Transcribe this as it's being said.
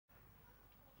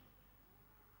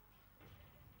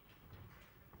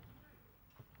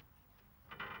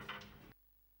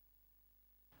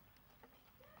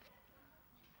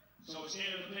So still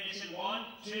the place in 1,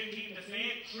 2, keep the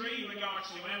faith, 3, regards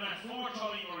to Emma, 4,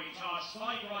 Tullymurray toss, 5,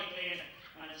 right lane,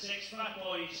 and 6, Fat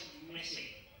Boys, missing.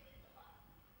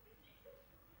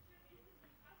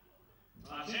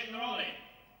 That's it, they're all in.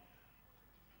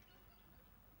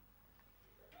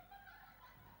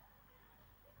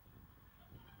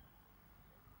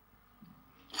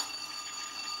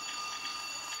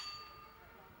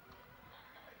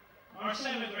 Our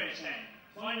 7th race then.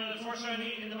 Final of the first round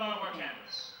heat in the Marmor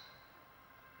Canvas.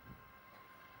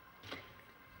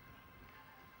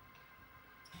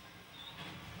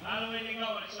 Halloween to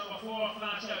go, and it's number 4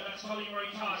 flat out, that's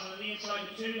Tullymurray toss, and on the inside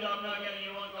the 2 dog not getting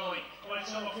a run going. But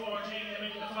it's number 4 taking them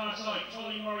into the far side,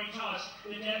 Tullymurray toss,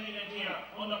 the debutant here,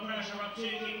 under pressure from 2,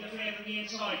 keep the faith on the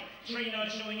inside. 3 now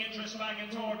showing interest back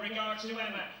and toward, regards to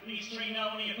Emma. These 3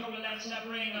 now only a couple of lengths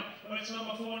separating them, but it's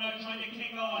number 4 now trying to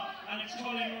kick on, and it's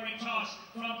Tullymurray toss,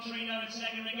 from 3 now in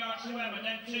second, regards to Emma.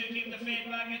 Then 2, keep the faith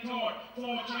back and toward. 4,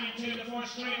 3 and 2, the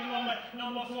first 3 at the moment.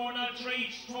 Number 4 now 3,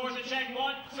 towards the check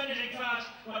 1, finishing fast.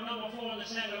 But number 4 in the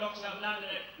centre looks to have landed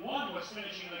it. 1 was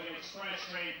finishing like an express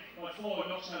train, but 4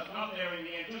 looks to have got there in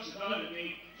the end, just as well as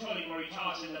the Tullymurray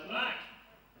toss in the black.